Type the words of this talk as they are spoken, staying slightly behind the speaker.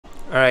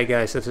Alright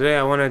guys, so today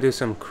I want to do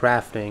some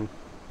crafting.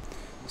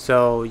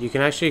 So you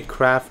can actually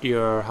craft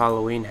your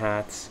Halloween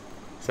hats.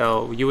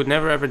 So you would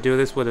never ever do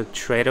this with a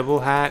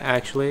tradable hat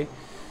actually.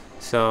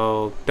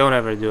 So don't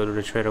ever do it with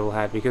a tradable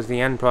hat because the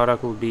end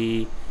product will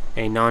be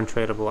a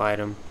non-tradable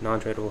item,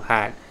 non-tradable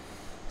hat.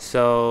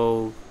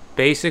 So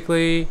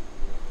basically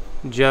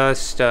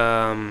just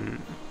do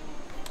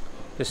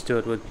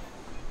it with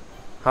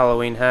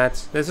Halloween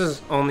hats. This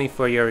is only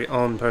for your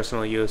own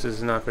personal use. This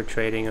is not for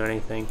trading or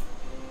anything.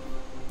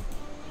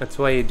 That's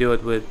why you do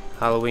it with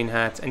Halloween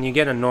hats, and you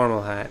get a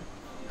normal hat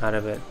out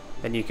of it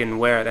that you can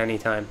wear at any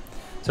time.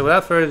 So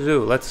without further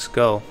ado, let's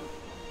go.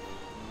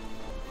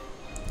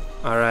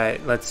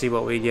 Alright, let's see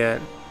what we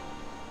get.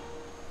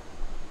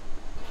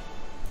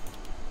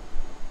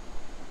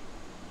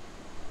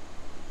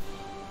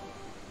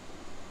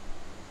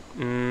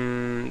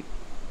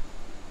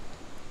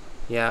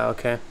 Yeah,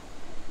 okay.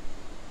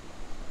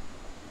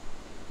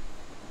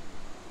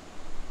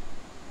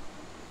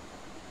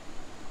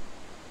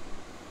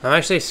 I'm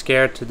actually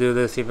scared to do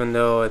this even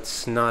though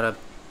it's not a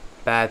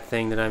bad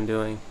thing that I'm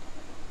doing.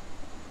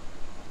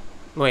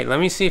 Wait,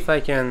 let me see if I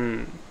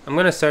can... I'm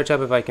gonna search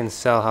up if I can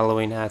sell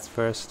Halloween hats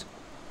first.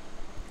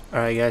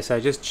 Alright guys, so I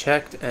just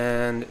checked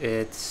and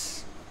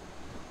it's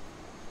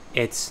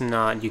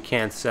not, you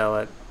can't sell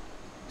it.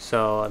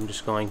 So I'm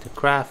just going to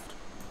craft.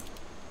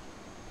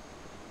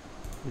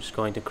 I'm just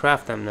going to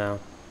craft them now.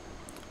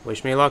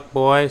 Wish me luck,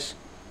 boys.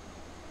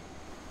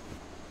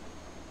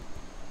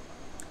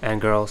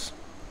 And girls.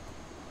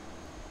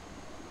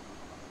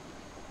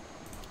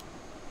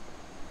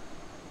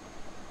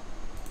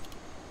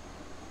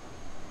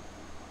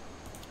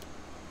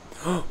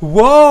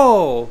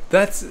 Whoa!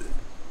 That's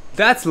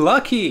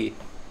lucky!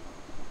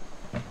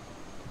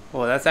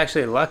 Well, that's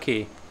actually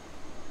lucky.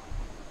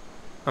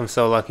 I'm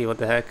so lucky, what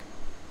the heck.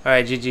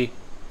 Alright, GG.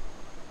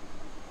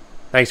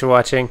 Thanks for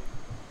watching.